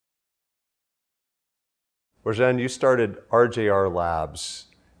Rajen, you started RJR Labs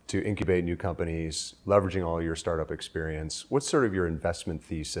to incubate new companies, leveraging all your startup experience. What's sort of your investment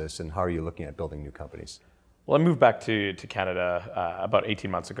thesis and how are you looking at building new companies? Well, I moved back to Canada about 18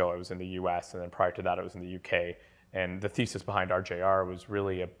 months ago. I was in the US, and then prior to that I was in the UK. And the thesis behind RJR was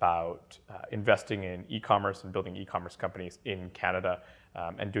really about investing in e-commerce and building e-commerce companies in Canada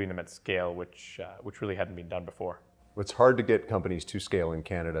and doing them at scale, which really hadn't been done before. It's hard to get companies to scale in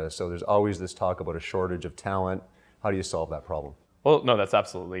Canada, so there's always this talk about a shortage of talent. How do you solve that problem? Well, no, that's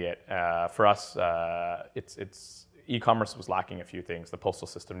absolutely it. For us, e-commerce was lacking a few things. The postal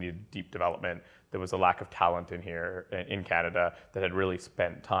system needed deep development. There was a lack of talent in here in Canada that had really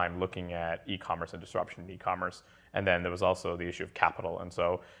spent time looking at e-commerce and disruption in e-commerce. And then there was also the issue of capital. And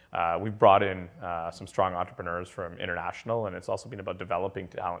so we've brought in some strong entrepreneurs from international, and it's also been about developing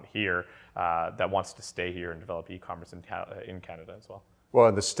talent here that wants to stay here and develop e-commerce in Canada as well. Well,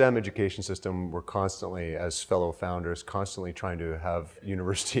 in the STEM education system, we're constantly, as fellow founders, constantly trying to have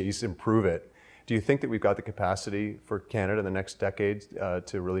universities improve it. Do you think that we've got the capacity for Canada in the next decade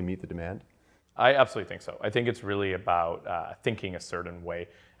to really meet the demand? I absolutely think so. I think it's really about thinking a certain way.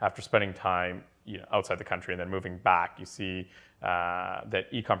 After spending time outside the country and then moving back, you see that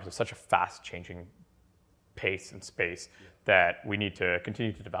e-commerce is such a fast-changing pace and space that we need to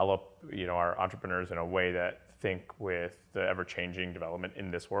continue to develop our entrepreneurs in a way that think with the ever-changing development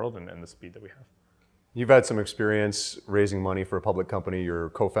in this world and the speed that we have. You've had some experience raising money for a public company. You're a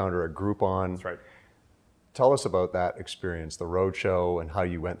co-founder at Groupon. That's right. Tell us about that experience, the roadshow, and how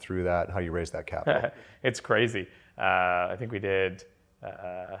you went through that, and how you raised that capital. It's crazy. I think we did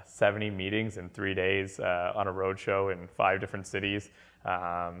 70 meetings in 3 days on a roadshow in 5 different cities.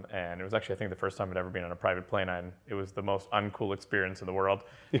 And it was actually, I think, the first time I'd ever been on a private plane, and it was the most uncool experience in the world.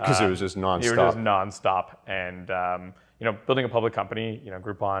 Because it was just nonstop. It was just nonstop. And building a public company,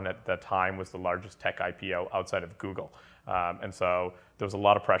 Groupon at the time was the largest tech IPO outside of Google. And so there was a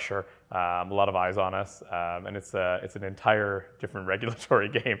lot of pressure, a lot of eyes on us, and it's an entire different regulatory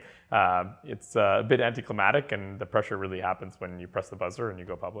game. It's a bit anticlimactic, and the pressure really happens when you press the buzzer and you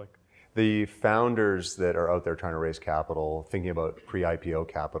go public. The founders that are out there trying to raise capital, thinking about pre-IPO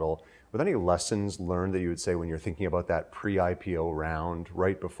capital, were there any lessons learned that you would say when you're thinking about that pre-IPO round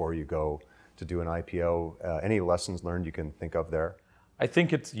right before you go to do an IPO? Any lessons learned you can think of there? I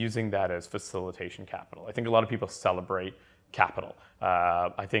think it's using that as facilitation capital. I think a lot of people celebrate capital.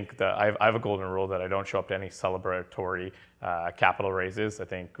 I think that I have a golden rule that I don't show up to any celebratory capital raises. I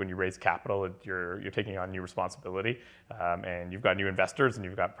think when you raise capital, you're taking on new responsibility, and you've got new investors and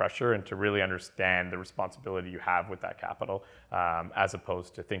you've got pressure, and to really understand the responsibility you have with that capital, as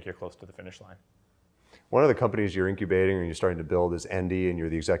opposed to think you're close to the finish line. One of the companies you're incubating or you're starting to build is Endy, and you're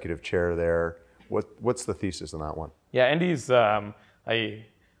the executive chair there. What's the thesis on that one? Yeah, Endy's,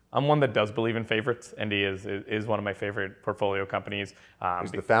 I'm one that does believe in favorites. Endy is one of my favorite portfolio companies.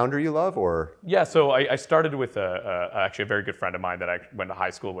 Is the founder you love, or? Yeah, so I started with actually a very good friend of mine that I went to high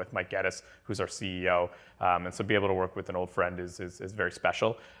school with, Mike Geddes, who's our CEO. And so be able to work with an old friend is very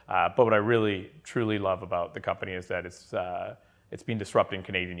special. But what I really, truly love about the company is that it's been disrupting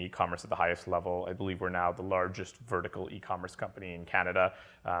Canadian e-commerce at the highest level. I believe we're now the largest vertical e-commerce company in Canada,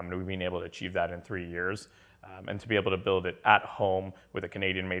 and we've been able to achieve that in 3 years. And to be able to build it at home with a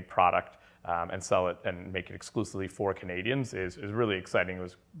Canadian-made product and sell it and make it exclusively for Canadians is really exciting. It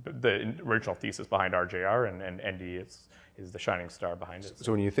was the original thesis behind RJR, and Endy is the shining star behind it.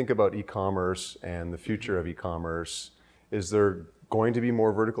 So when you think about e-commerce and the future of e-commerce, is there going to be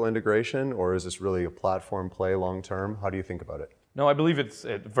more vertical integration, or is this really a platform play long term? How do you think about it? No, I believe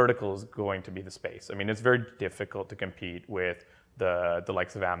vertical is going to be the space. I mean, it's very difficult to compete with the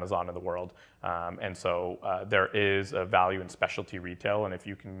likes of Amazon in the world. And so there is a value in specialty retail, and if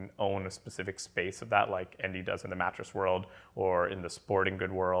you can own a specific space of that, like Endy does in the mattress world, or in the sporting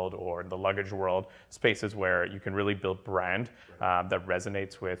good world, or in the luggage world, spaces where you can really build brand that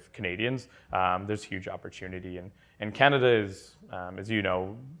resonates with Canadians, there's huge opportunity. And Canada is, as you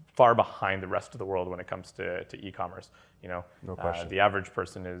know, far behind the rest of the world when it comes to e-commerce. No question. The average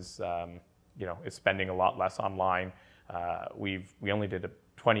person is spending a lot less online. We only did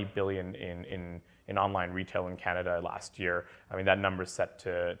 $20 billion in online retail in Canada last year. I mean, that number is set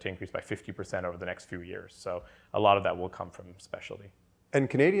to increase by 50% over the next few years. So a lot of that will come from specialty. And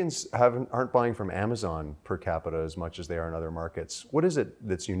Canadians aren't buying from Amazon per capita as much as they are in other markets. What is it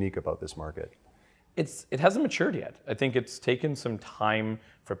that's unique about this market? It hasn't matured yet. I think it's taken some time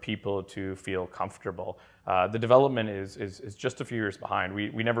for people to feel comfortable. The development is just a few years behind.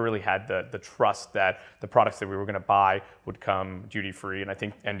 We never really had the trust that the products that we were going to buy would come duty-free, and I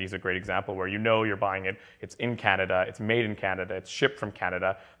think Endy is a great example where you know you're buying it, it's in Canada, it's made in Canada, it's shipped from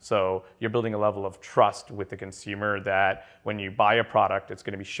Canada, so you're building a level of trust with the consumer that when you buy a product, it's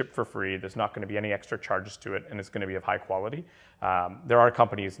going to be shipped for free, there's not going to be any extra charges to it, and it's going to be of high quality. There are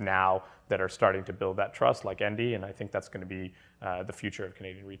companies now that are starting to build that trust, like Endy, and I think that's going to be the future of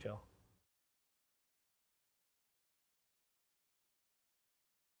Canadian retail.